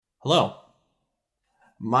Hello.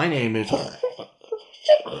 My name is...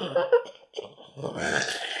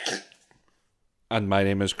 And my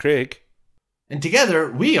name is Craig. And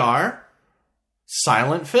together we are...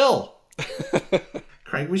 Silent Phil.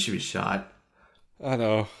 Craig, we should be shot. I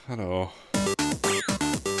know.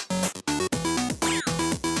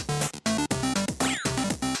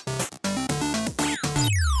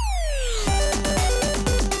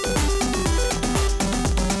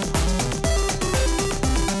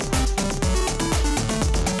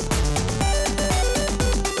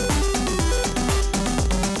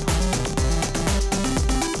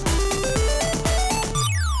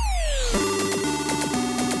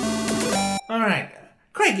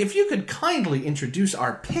 If you could kindly introduce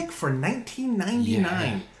our pick for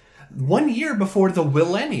 1999, 1 year before the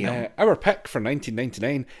millennium. Our pick for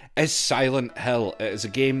 1999 is Silent Hill. It is a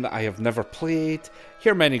game that I have never played,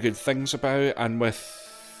 hear many good things about, and with...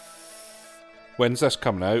 When's this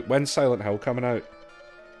coming out? When's Silent Hill coming out?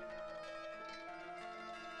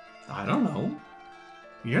 I don't know.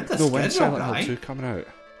 You're the when's schedule Silent guy. Hill 2 coming out?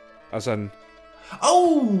 As in...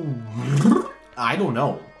 Oh! I don't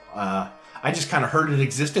know. I just kind of heard it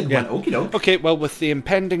existed and went, okie doke. Okay, well, with the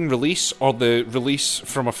impending release, or the release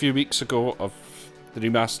from a few weeks ago of the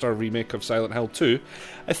remaster remake of Silent Hill 2,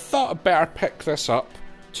 I thought I'd better pick this up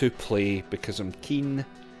to play, because I'm keen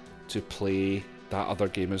to play that other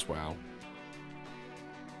game as well.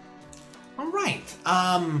 Alright.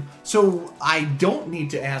 So I don't need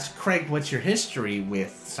to ask Craig what's your history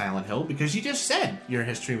with Silent Hill, because you just said your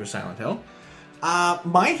history with Silent Hill.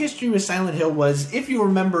 My history with Silent Hill was, if you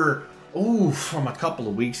remember... from a couple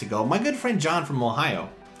of weeks ago, my good friend John from Ohio.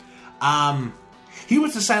 He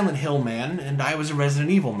was a Silent Hill man, and I was a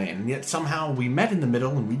Resident Evil man, and yet somehow we met in the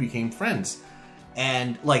middle and we became friends.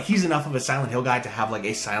 And, he's enough of a Silent Hill guy to have,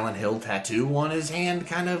 a Silent Hill tattoo on his hand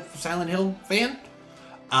kind of Silent Hill fan.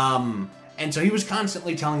 And so he was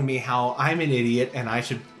constantly telling me how I'm an idiot and I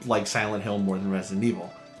should like Silent Hill more than Resident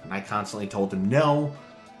Evil. And I constantly told him, no,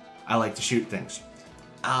 I like to shoot things.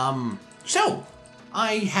 So...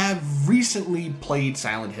 I have recently played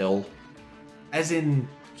Silent Hill, as in,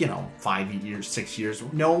 5 years, 6 years.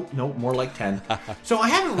 No, more like 10. So I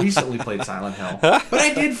haven't recently played Silent Hill, but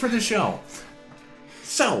I did for the show.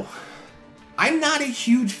 So, I'm not a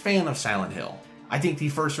huge fan of Silent Hill. I think the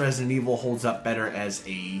first Resident Evil holds up better as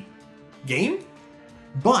a game,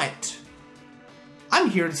 but I'm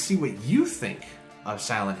here to see what you think of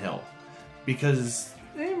Silent Hill, because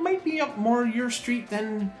it might be up more your street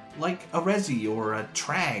than... like a Resi or a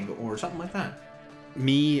Trag or something like that.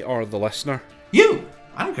 Me or the listener? You!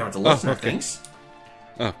 I don't care what the listener thinks.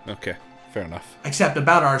 Oh, okay. Fair enough. Except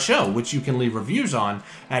about our show, which you can leave reviews on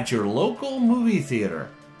at your local movie theater.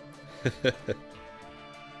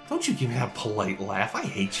 Don't you give me that polite laugh. I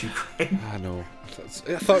hate you, Craig. I know.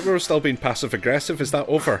 I thought we were still being passive-aggressive. Is that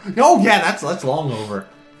over? Oh, yeah, that's long over.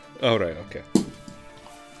 Oh, right, okay.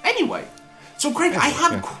 Anyway, so Craig, I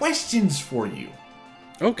have questions for you.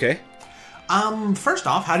 Okay. First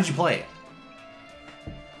off, how did you play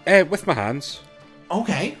it? With my hands.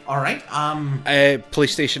 Okay, alright.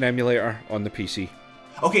 PlayStation emulator on the PC.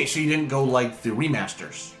 Okay, so you didn't go like the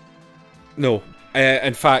remasters? No.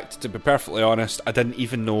 In fact, to be perfectly honest, I didn't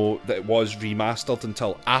even know that it was remastered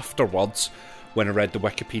until afterwards when I read the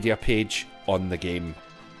Wikipedia page on the game.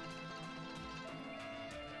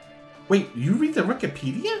 Wait, you read the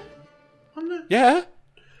Wikipedia? Yeah.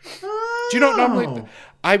 Do you not normally...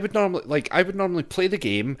 I would normally play the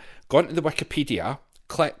game, go into the Wikipedia,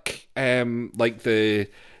 click the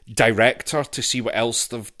director to see what else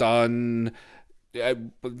they've done,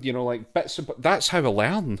 bits of... That's how I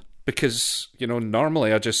learn, because,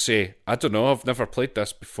 normally I just say, I don't know, I've never played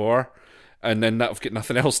this before, and then I've got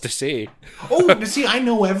nothing else to say. See, I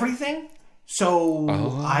know everything, so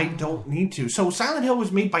I don't need to. So Silent Hill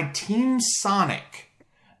was made by Team Sonic.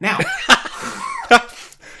 Now...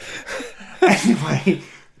 Anyway,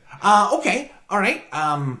 okay, alright,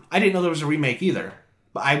 I didn't know there was a remake either,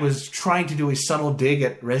 but I was trying to do a subtle dig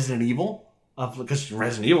at Resident Evil, because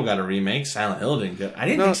Resident Evil got a remake, Silent Hill didn't get... I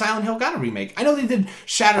didn't think Silent Hill got a remake. I know they did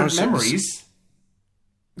Shattered Memories.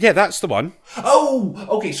 Yeah, that's the one. Oh,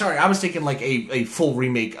 okay, sorry, I was thinking a full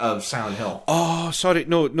remake of Silent Hill. Oh, sorry,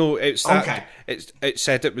 no, it's that... Okay. It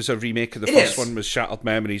said it was a remake of the first one was Shattered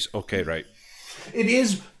Memories. Okay, right. It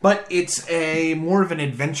is, but it's a more of an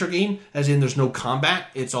adventure game, as in there's no combat.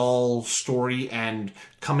 It's all story and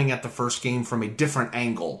coming at the first game from a different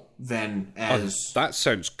angle than as... that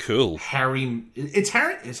sounds cool. Harry... It's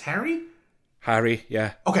Harry? Is Harry? Harry,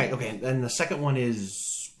 yeah. Okay, and the second one is...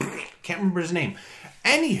 Can't remember his name.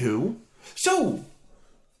 Anywho, so,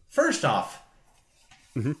 first off,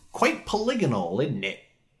 quite polygonal, isn't it?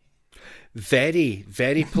 very,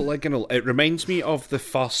 very polygonal. It reminds me of the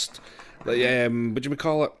first, what do we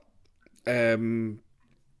call it?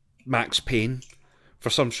 Max Payne, for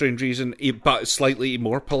some strange reason, but slightly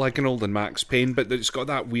more polygonal than Max Payne, but it's got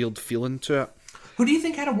that weird feeling to it. Who do you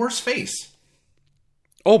think had a worse face?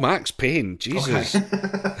 Oh, Max Payne, Jesus.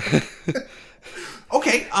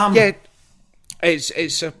 Okay. Yeah,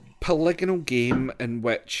 it's a polygonal game in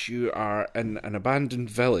which you are in an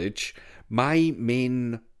abandoned village. My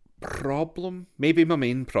main problem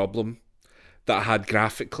that I had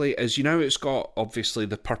graphically is, it's got obviously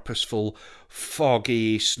the purposeful,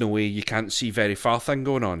 foggy, snowy, you can't see very far thing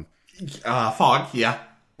going on. Fog, yeah.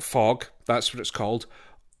 Fog, that's what it's called.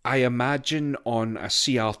 I imagine on a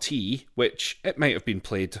CRT, which it might have been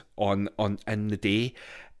played on in the day,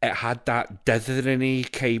 it had that dithering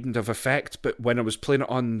kind of effect, but when I was playing it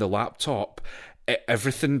on the laptop,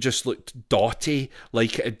 everything just looked dotty,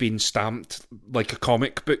 like it had been stamped like a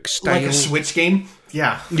comic book style. Like a Switch game?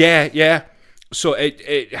 Yeah. Yeah. So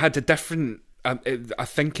it had a different... I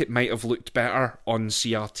think it might have looked better on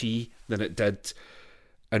CRT than it did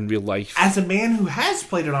in real life. As a man who has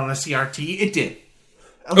played it on a CRT, it did.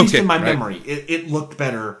 At least in my memory. It looked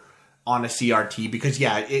better on a CRT because,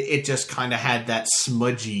 it just kind of had that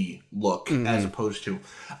smudgy look as opposed to...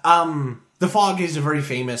 The Fog is a very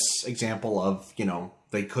famous example of,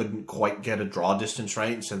 they couldn't quite get a draw distance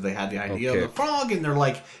right, and so they had the idea of the frog, and they're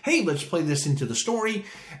like, hey, let's play this into the story,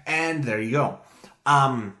 and there you go.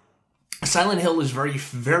 Silent Hill is very,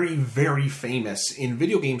 very, very famous in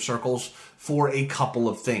video game circles for a couple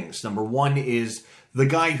of things. Number one is the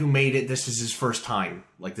guy who made it, this is his first time.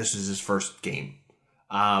 Like, this is his first game.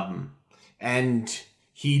 And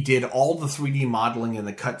he did all the 3D modeling and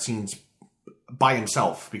the cutscenes by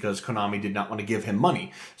himself because Konami did not want to give him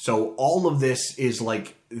money. So all of this is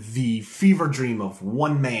like the fever dream of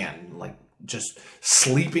one man, like just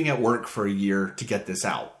sleeping at work for a year to get this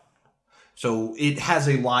out. So it has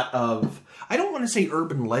a lot of, I don't want to say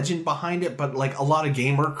urban legend behind it, but like a lot of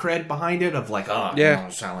gamer cred behind it of like,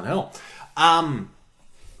 Silent Hill. I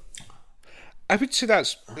would say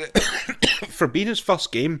that's, for being his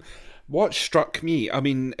first game, what struck me, I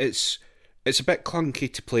mean, it's a bit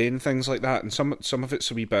clunky to play and things like that, and some of it's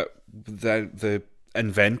a wee bit, the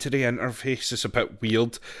inventory interface is a bit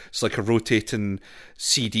weird. It's like a rotating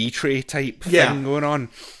CD tray type thing going on.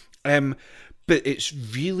 But it's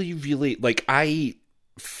really, really, like, I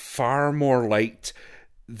far more liked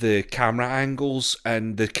the camera angles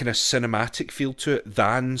and the kind of cinematic feel to it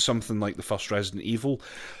than something like the first Resident Evil.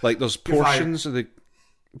 Like, there's portions of the...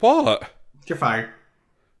 What? You're fired.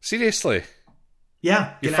 Seriously?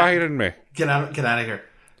 Yeah. You're firing me. Get out of here.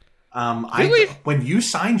 Really? When you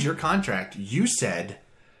signed your contract, you said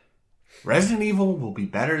Resident Evil will be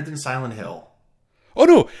better than Silent Hill. Oh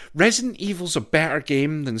no, Resident Evil's a better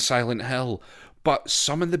game than Silent Hill, but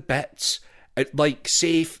some of the bits, like,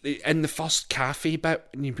 say, in the first cafe bit,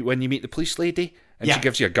 when you meet the police lady, and she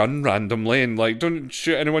gives you a gun randomly, and, like, don't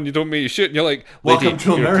shoot anyone you don't mean to shoot, and you're like, lady, welcome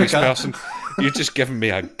to America. You're a police person. You're just giving me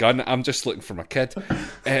a gun. I'm just looking for my kid.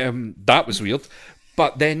 That was weird.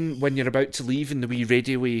 But then when you're about to leave and the wee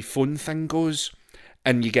radio phone thing goes,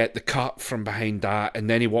 and you get the cut from behind that, and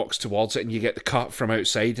then he walks towards it, and you get the cut from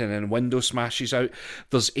outside, and then a window smashes out.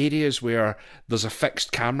 There's areas where there's a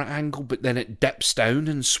fixed camera angle, but then it dips down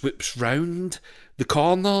and swoops round the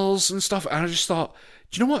corners and stuff. And I just thought,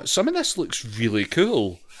 do you know what? Some of this looks really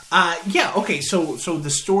cool. Okay. So the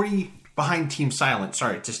story behind Team Silent,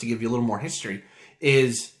 sorry, just to give you a little more history,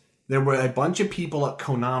 is there were a bunch of people at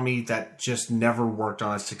Konami that just never worked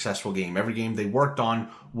on a successful game. Every game they worked on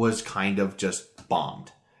was kind of just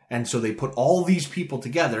bombed. And so they put all these people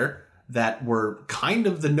together that were kind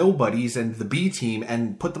of the nobodies and the B team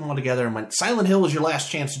and put them all together and went, Silent Hill is your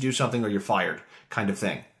last chance to do something or you're fired, kind of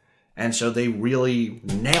thing. And so they really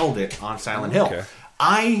nailed it on Silent Hill.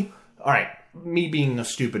 Alright, me being a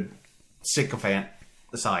stupid sycophant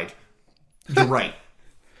aside, you're right.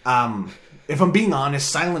 If I'm being honest,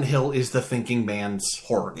 Silent Hill is the thinking man's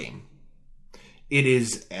horror game. It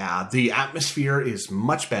is, the atmosphere is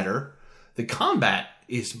much better. The combat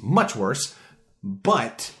is much worse,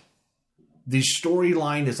 but the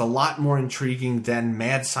storyline is a lot more intriguing than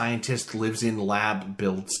mad scientist lives in lab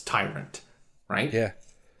builds tyrant, right? Yeah.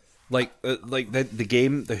 Like the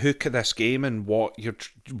game, the hook of this game and what you're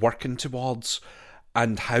working towards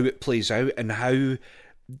and how it plays out and how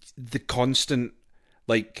the constant,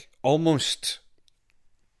 like, almost,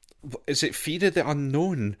 is it fear of the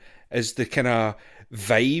unknown is the kind of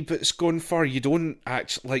vibe it's going for. You don't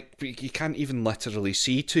actually, like, you can't even literally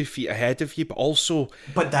see 2 feet ahead of you, but also...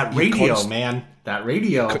 But that radio, man. That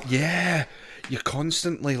radio. Yeah. You're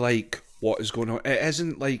constantly like, what is going on. It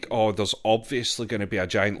isn't like, oh, there's obviously going to be a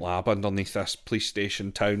giant lab underneath this police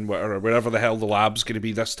station town, wherever the hell the lab's going to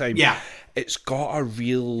be this time. Yeah. It's got a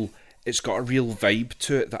real vibe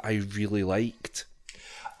to it that I really liked.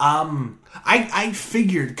 I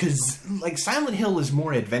figured, because like Silent Hill is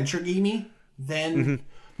more adventure gamey than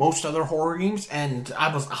most other horror games, and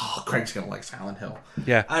I was, Craig's gonna like Silent Hill.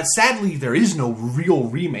 Yeah. Sadly, there is no real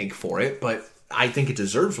remake for it, but I think it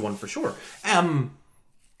deserves one for sure.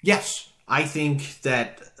 Yes, I think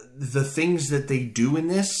that the things that they do in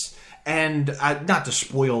this, and not to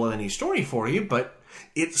spoil any story for you, but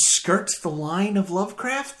it skirts the line of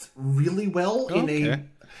Lovecraft really well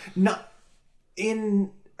not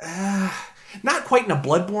quite in a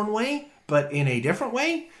Bloodborne way, but in a different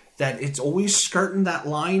way. That it's always skirting that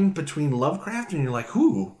line between Lovecraft, and you're like,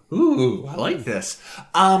 ooh, I like this.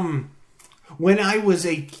 When I was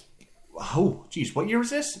what year was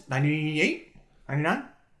this? 98? 99?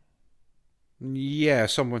 Yeah,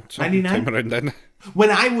 sometime around then.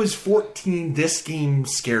 When I was 14, this game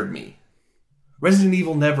scared me. Resident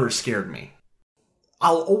Evil never scared me.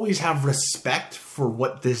 I'll always have respect for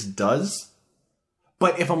what this does,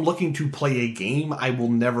 but if I'm looking to play a game, I will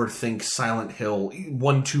never think Silent Hill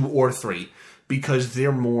 1, 2, or 3, because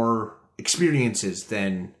they're more experiences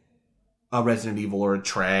than a Resident Evil or a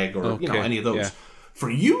Trag or any of those. Yeah. For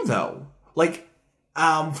you, though, like,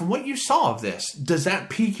 from what you saw of this, does that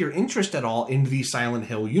pique your interest at all in the Silent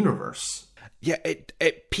Hill universe? Yeah,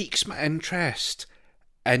 it piques my interest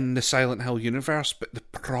in the Silent Hill universe, but the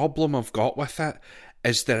problem I've got with it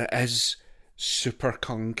is that it is super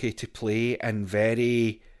clunky to play and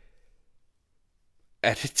very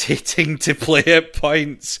irritating to play at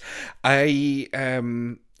points. What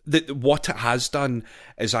it has done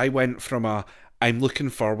is I went from I'm looking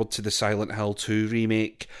forward to the Silent Hill 2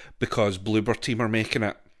 remake because Bloober Team are making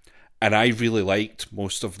it, and I really liked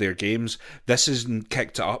most of their games. This has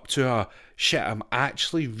kicked it up to I'm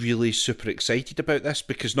actually really super excited about this,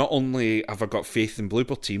 because not only have I got faith in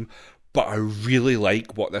Bloober Team, but I really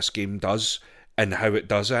like what this game does and how it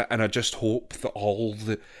does it, and I just hope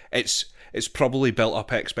that it's probably built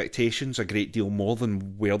up expectations a great deal more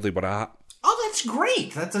than where they were at. Oh, that's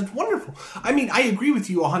great. That's wonderful. I mean, I agree with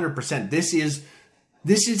you 100%. This is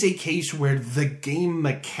a case where the game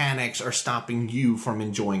mechanics are stopping you from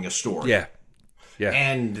enjoying a story. Yeah.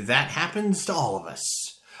 And that happens to all of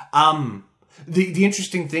us. The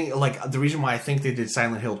interesting thing, like, the reason why I think they did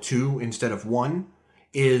Silent Hill 2 instead of 1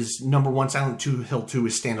 is, number one, Silent Hill 2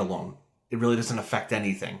 is standalone. It really doesn't affect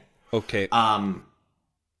anything. Okay. And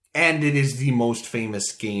it is the most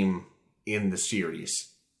famous game in the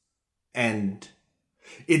series. And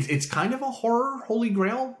it's kind of a horror holy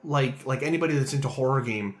grail. Like anybody that's into horror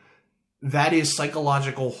game, that is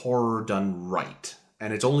psychological horror done right.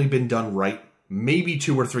 And it's only been done right maybe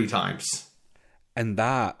 2 or 3 times. And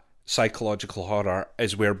that psychological horror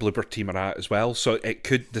is where Bloober Team are at as well. So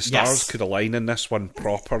the stars could align in this one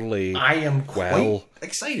properly. I am quite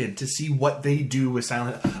excited to see what they do with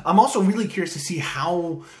Silent Hill. I'm also really curious to see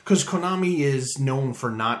how, because Konami is known for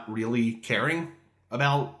not really caring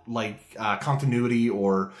about continuity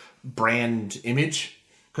or brand image,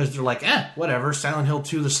 because they're like, whatever, Silent Hill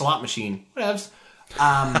 2, the slot machine, whatevs.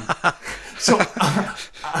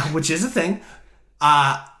 Which is a thing.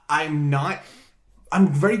 I'm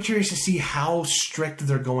very curious to see how strict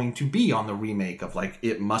they're going to be on the remake of, like,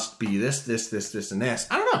 it must be this, and this.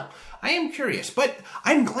 I don't know. I am curious, but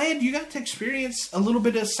I'm glad you got to experience a little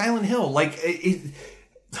bit of Silent Hill. Like,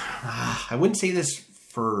 I wouldn't say this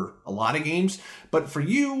for a lot of games, but for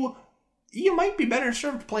you might be better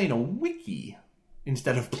served playing a wiki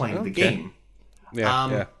instead of playing the game.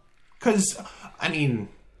 Yeah. Because, I mean,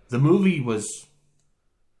 the movie was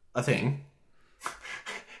a thing.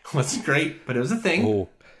 It wasn't great, but it was a thing.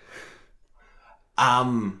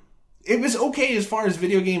 It was okay as far as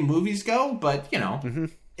video game movies go, but,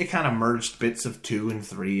 it kind of merged bits of 2 and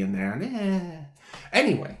 3 in there. And,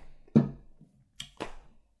 Anyway.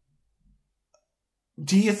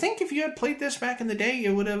 Do you think if you had played this back in the day, it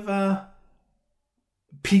would have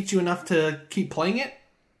piqued you enough to keep playing it?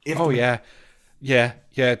 Yeah.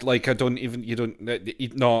 Like,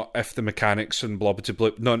 not if the mechanics and blah, blah,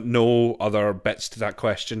 blah, no other bits to that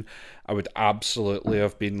question, I would absolutely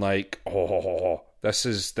have been like, this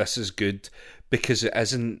is good, because it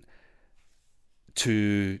isn't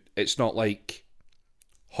it's not like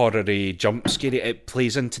horror-y, jump scary. It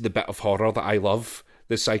plays into the bit of horror that I love,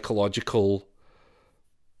 the psychological,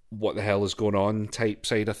 what the hell is going on type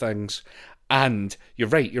side of things. And you're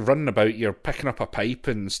right, you're running about, you're picking up a pipe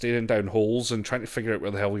and staring down holes and trying to figure out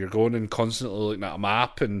where the hell you're going, and constantly looking at a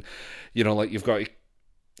map, and you've got to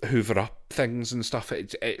hoover up things and stuff.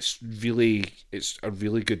 It's a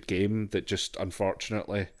really good game that just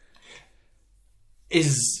unfortunately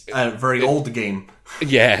is a very old game.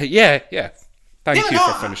 Yeah. Thank you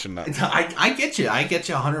for finishing that. I get you. I get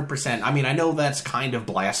you 100%. I mean, I know that's kind of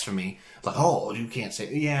blasphemy. It's like, oh, you can't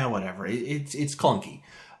say, yeah, whatever. It's clunky.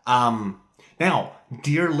 Now,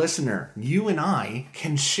 dear listener, you and I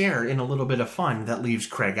can share in a little bit of fun that leaves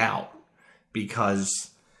Craig out.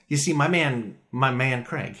 Because, you see, my man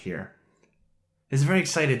Craig here is very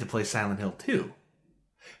excited to play Silent Hill 2.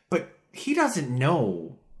 But he doesn't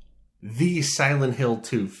know the Silent Hill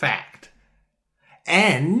 2 fact.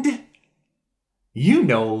 And you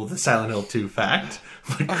know the Silent Hill 2 fact,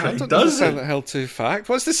 but Craig doesn't. The Silent Hill 2 fact?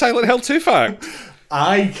 What's the Silent Hill 2 fact?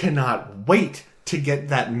 I cannot wait to get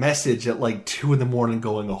that message at like 2 a.m.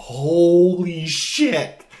 going, holy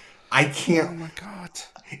shit. I can't. Oh my god.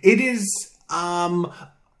 It is, on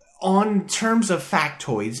terms of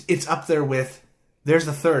factoids, it's up there with, there's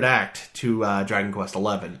the third act to Dragon Quest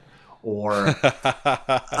XI. Or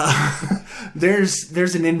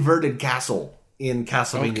there's an inverted castle in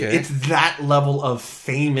Castlevania. Okay. It's that level of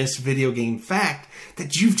famous video game fact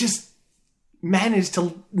that you've just managed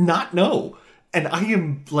to not know. And I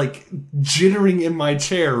am like jittering in my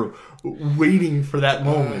chair waiting for that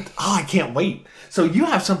moment. I can't wait. So you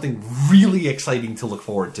have something really exciting to look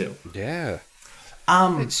forward to. Yeah.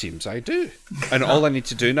 It seems I do. And all I need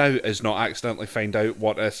to do now is not accidentally find out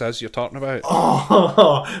what this is you're talking about.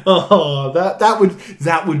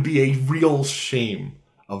 That would be a real shame.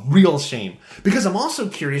 A real shame. Because I'm also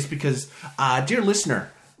curious because, dear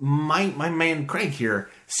listener, my man Craig here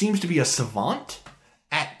seems to be a savant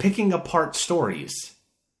at picking apart stories.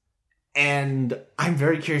 And I'm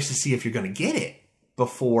very curious to see if you're going to get it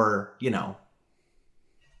before,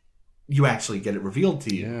 you actually get it revealed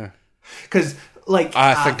to you. Yeah. Because, like...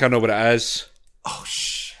 I think I know what it is. Oh,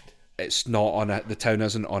 shit. It's not on the town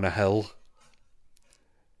isn't on a hill.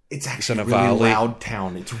 It's actually a really loud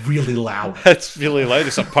town. It's really loud. It's really loud.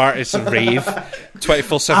 It's a party. It's a rave.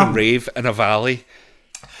 24/7 rave in a valley.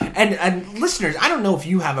 And listeners, I don't know if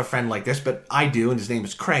you have a friend like this, but I do, and his name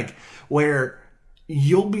is Craig, where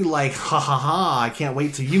you'll be like, ha ha ha, I can't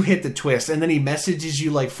wait till you hit the twist. And then he messages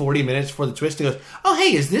you like 40 minutes before the twist and goes, oh,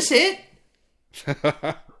 hey, is this it?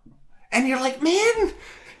 And you're like, man,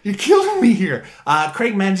 you're killing me here.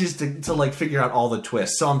 Craig manages to like figure out all the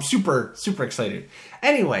twists. So I'm super, super excited.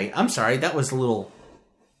 Anyway, I'm sorry. That was a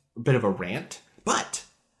bit of a rant. But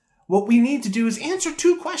what we need to do is answer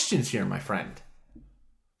 2 questions here, my friend.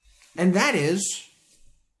 And that is,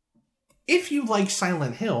 if you like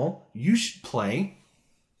Silent Hill, you should play...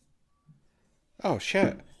 Oh,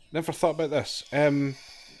 shit. Never thought about this.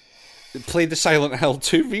 Play the Silent Hill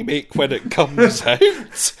 2 remake when it comes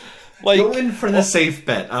out. Like, go in for the safe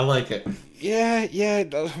bet. I like it. Yeah,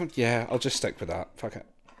 I'll just stick with that. Fuck it.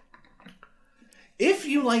 If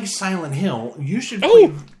you like Silent Hill, you should play...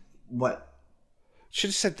 Oh! What?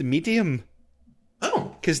 Should have said the medium.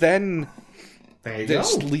 Oh. Because then... There you go.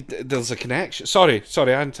 There's a connection. Sorry,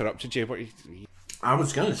 I interrupted you. I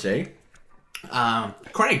was going to say...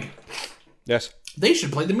 Craig. Yes? They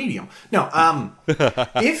should play the medium. No,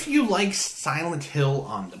 if you like Silent Hill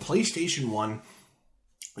on the PlayStation 1...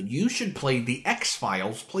 you should play the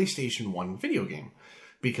X-Files PlayStation 1 video game,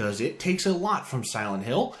 because it takes a lot from Silent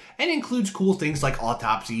Hill and includes cool things like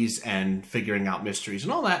autopsies and figuring out mysteries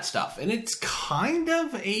and all that stuff. And it's kind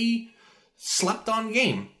of a slept-on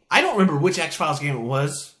game. I don't remember which X-Files game it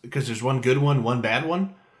was, because there's one good one, one bad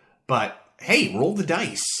one. But, hey, roll the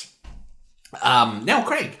dice. Now,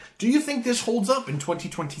 Craig, do you think this holds up in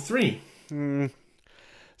 2023?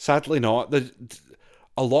 Sadly not.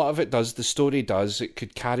 A lot of it does. The story does. It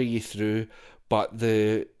could carry you through, but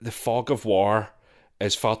the fog of war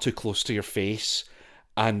is far too close to your face,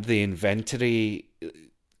 and the inventory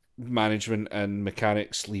management and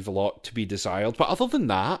mechanics leave a lot to be desired. But other than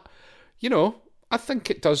that, I think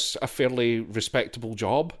it does a fairly respectable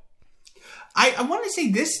job. I want to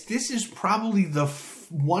say this is probably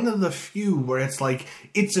one of the few where it's like,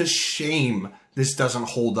 it's a shame this doesn't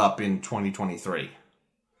hold up in 2023.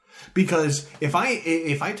 Because if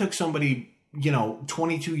I took somebody,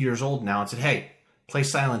 22 years old now and said, hey, play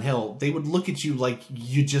Silent Hill, they would look at you like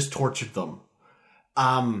you just tortured them.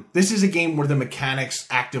 This is a game where the mechanics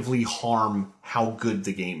actively harm how good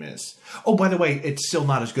the game is. Oh, by the way, it's still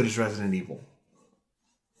not as good as Resident Evil.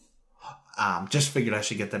 Just figured I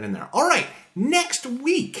should get that in there. All right, next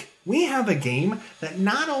week, we have a game that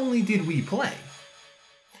not only did we play,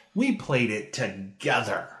 we played it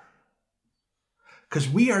together. Because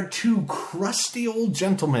we are 2 crusty old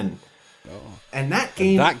gentlemen. Oh. And that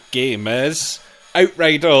game... That game is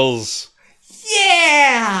Outriders.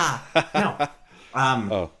 Yeah! No.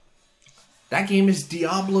 Oh. That game is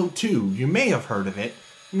Diablo 2. You may have heard of it.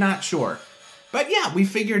 Not sure. But yeah, we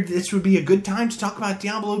figured this would be a good time to talk about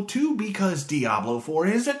Diablo 2 because Diablo 4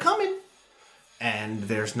 is a-coming. And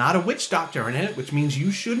there's not a witch doctor in it, which means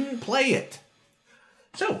you shouldn't play it.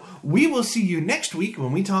 So, we will see you next week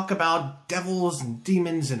when we talk about devils and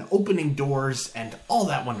demons and opening doors and all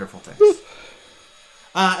that wonderful things.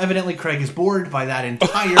 Evidently, Craig is bored by that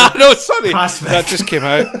entire No, sorry. prospect. That just came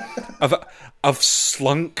out. I've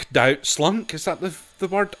slunked down. Slunk? Is that the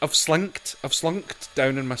word? I've slunked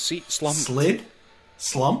down in my seat. Slumped. Slid?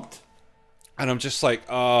 Slumped? And I'm just like,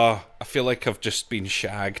 I feel like I've just been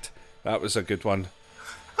shagged. That was a good one.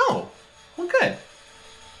 Oh, well, good.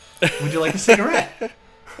 Would you like a cigarette?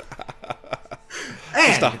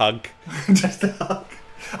 Just a hug. Just a hug.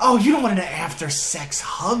 Oh, you don't want an after-sex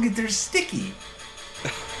hug? They're sticky.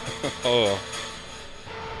 Oh.